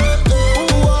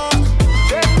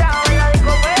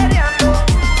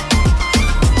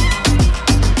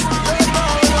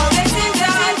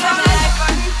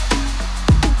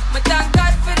 Me thank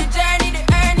God for the journey, the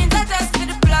earnings are just for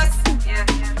the plus. Yeah,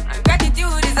 and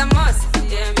gratitude is a must.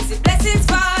 Yeah, me see blessings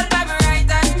fall by my right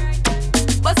hand.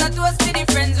 But I toast to the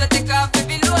friends we take off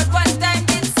every load. One time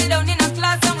did sit down in a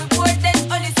class and we bored then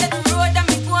only set the road and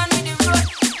me go on with the road.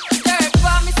 Third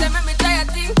form, me say make me try a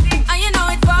thing, and you know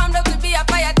it formed up to be a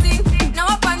fire thing. Now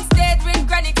up on stage with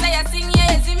chronic say I sing,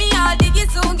 yeah, see me all diggy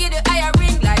soon get the higher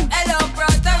ring like hello bro.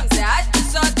 Time say I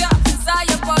just shot ya, saw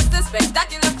your poster,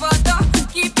 spectacular photo.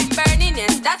 Keep it burning,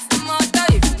 yes, that's the motto.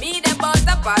 If me the boss,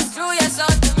 I pass through your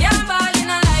soul. Yeah, I'm all in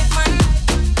a life, man.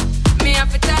 Me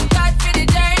have to thank God for the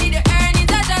journey, the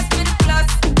earnings are just for the plus.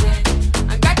 Yeah,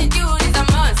 and gratitude is a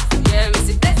must. Yeah, me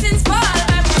see blessings fall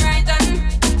by my right hand.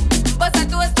 But I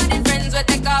toast to the friends we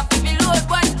take off every load.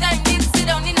 One time did sit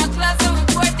down in a class and we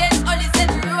bored then only set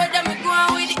the road and me go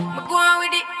on with it, me go on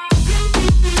with it.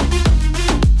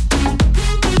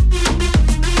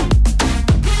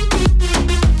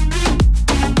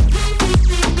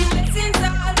 Blessings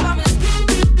all for me.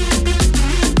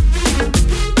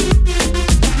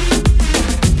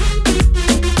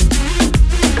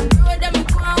 Road and me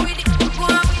go on with it, me go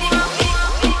on with it.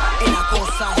 Y la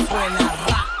cosa suena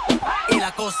ra. Y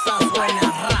la cosa suena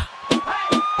ra.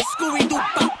 Scooby-Doo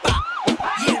papá.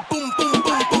 Y el pum pum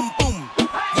pum pum pum.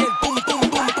 Y el pum pum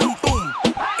pum pum pum.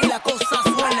 Y la cosa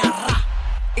suena ra.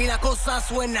 Y la cosa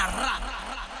suena ra.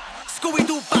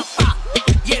 Scooby-Doo papá.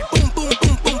 Y el pum pum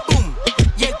pum pum pum.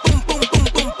 Y el pum pum pum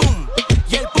pum pum.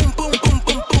 Y el pum pum pum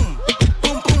pum pum.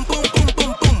 Pum pum pum pum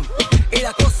pum pum. Y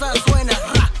la cosa suena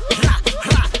ra ra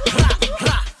ra ra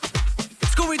ra.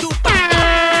 Scooby-Doo papá.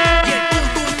 Y el pum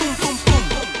pum pum pum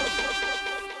pum.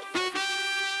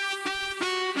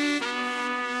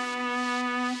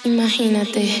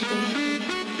 Imagínate,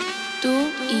 tú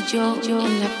y yo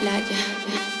en la playa.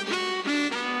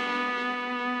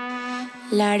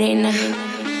 La arena,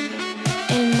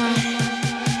 el mar,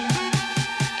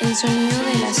 el sonido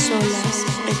de las olas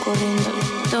recorriendo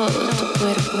todo tu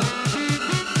cuerpo.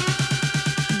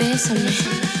 Bésame,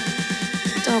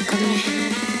 tócame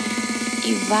y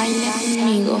baila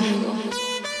conmigo.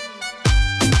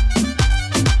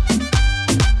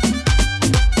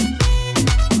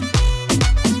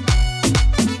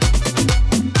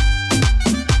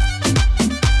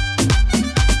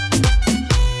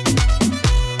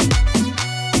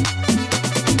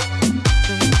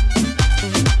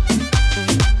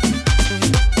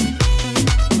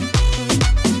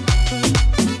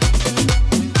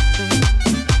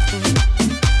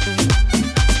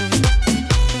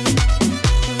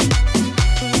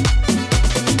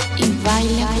 Y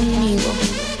baila conmigo.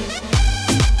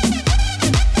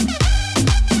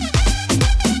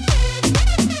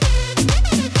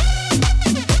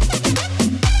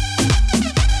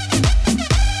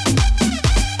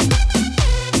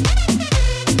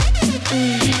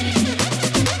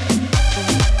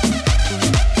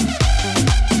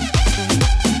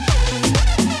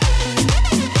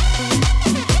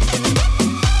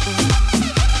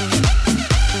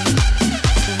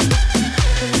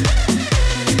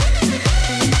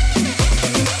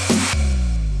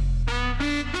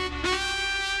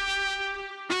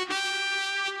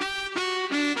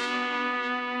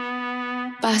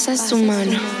 Pasa su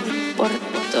mano por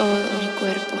todo mi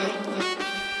cuerpo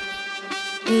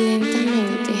y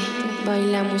lentamente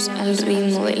bailamos al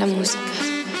ritmo de la música.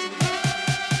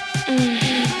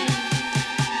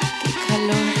 Qué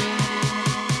calor.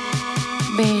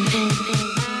 Ven,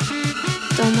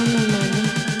 toma mi mano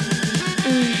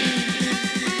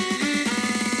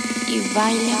y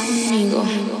baila conmigo.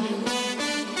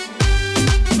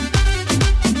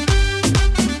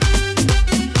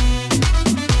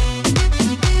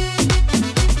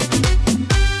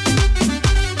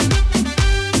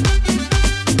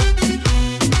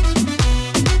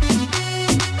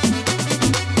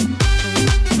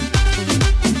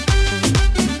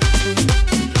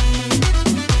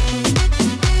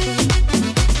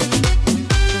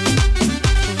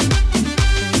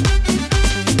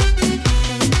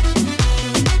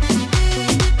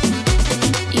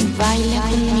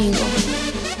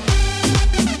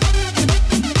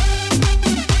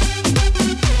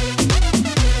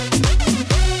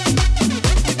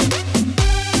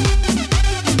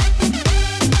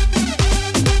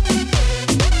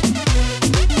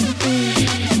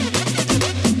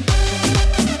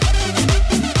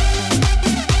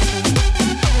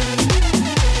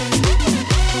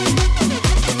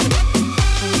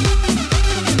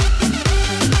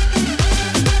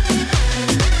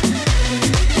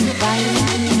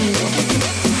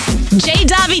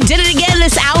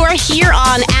 here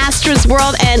on Astra's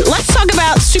World, and let's talk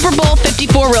about Super Bowl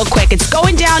 54 real quick. It's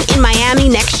going down in Miami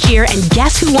next year, and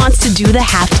guess who wants to do the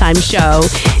halftime show?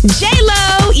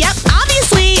 J-Lo! Yep,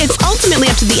 obviously, it's ultimately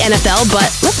up to the NFL, but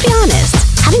let's be honest,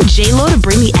 having J-Lo to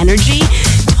bring the energy,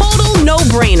 total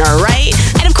no-brainer, right?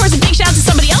 And of course, a big shout out to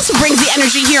somebody else who brings the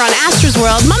energy here on Astra's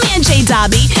World, my man Jay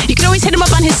Dobby. You can always hit him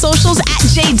up on his socials at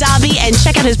Jay Dobby and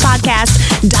check out his podcast,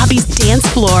 Dobby's Dance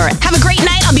Floor. Have a great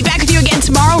night. I'll be back with you again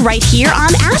tomorrow right here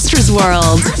on Astra's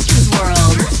World. Astra's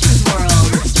World. Astra's World.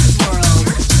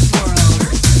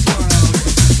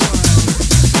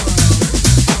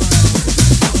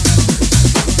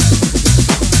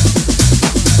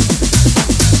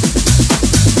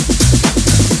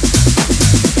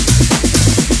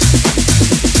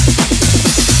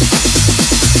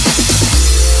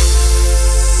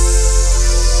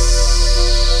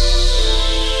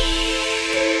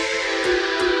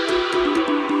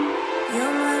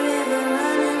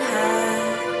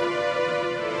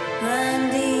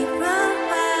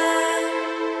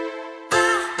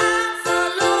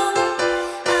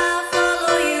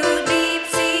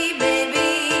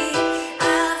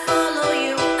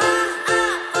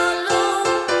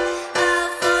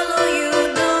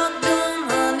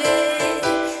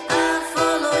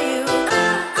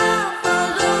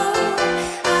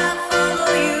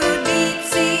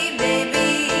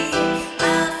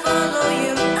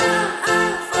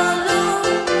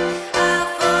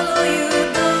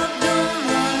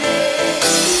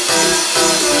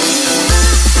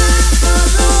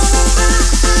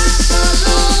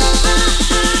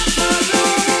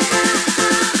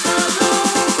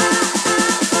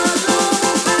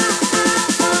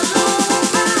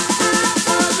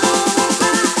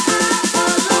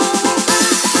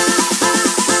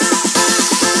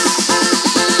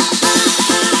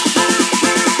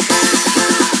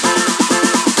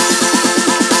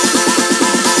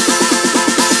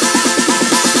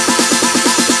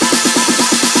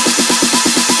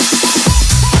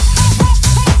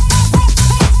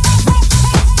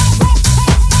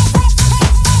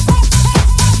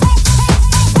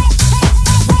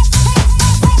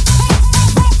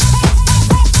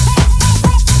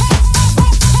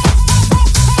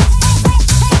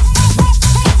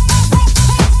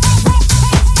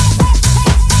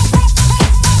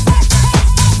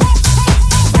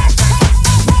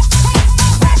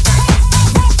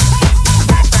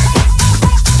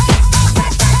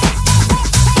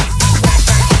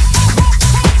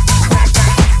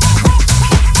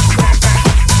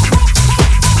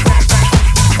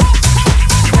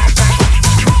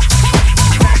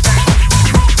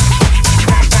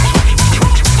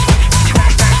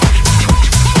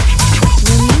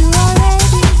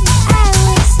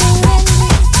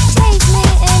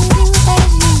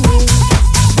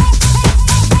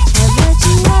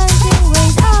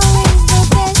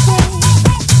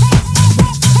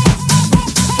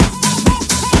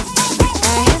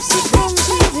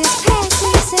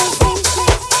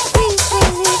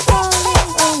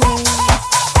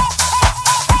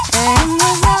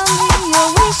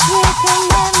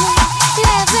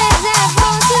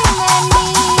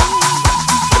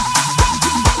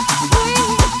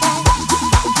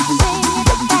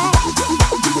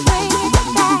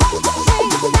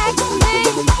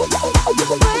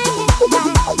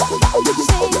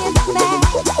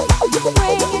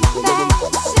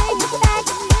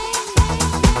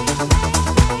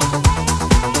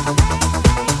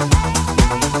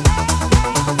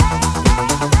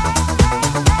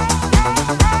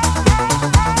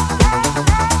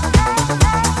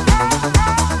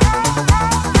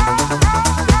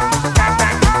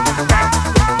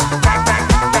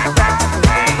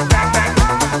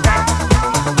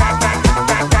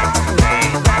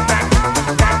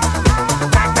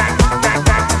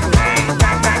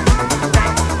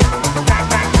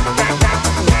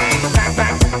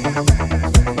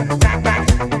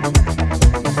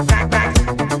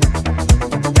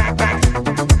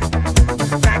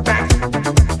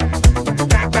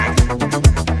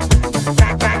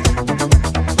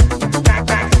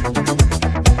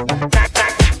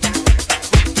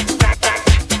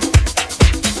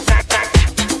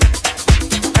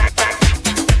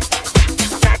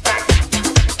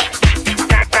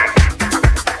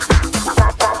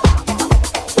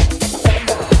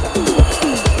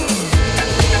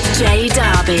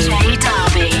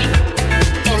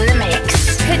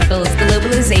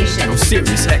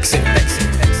 Sirius XM.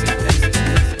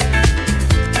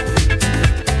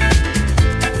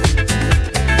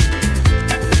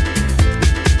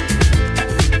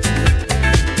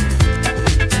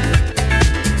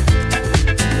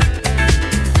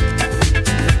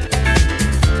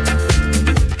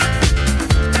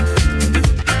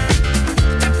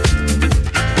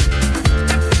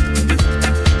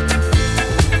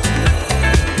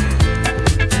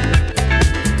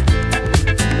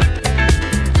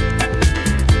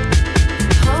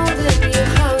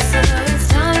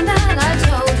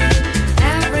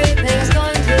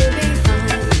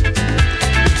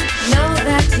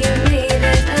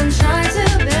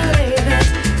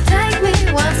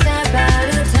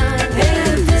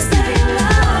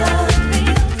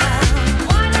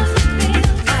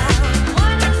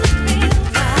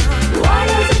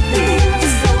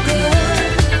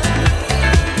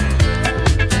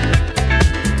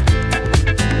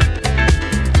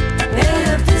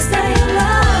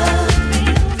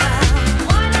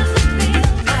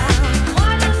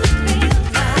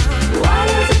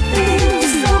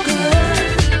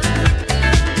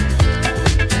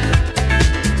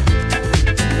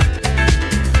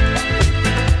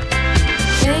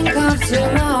 of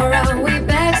tomorrow. We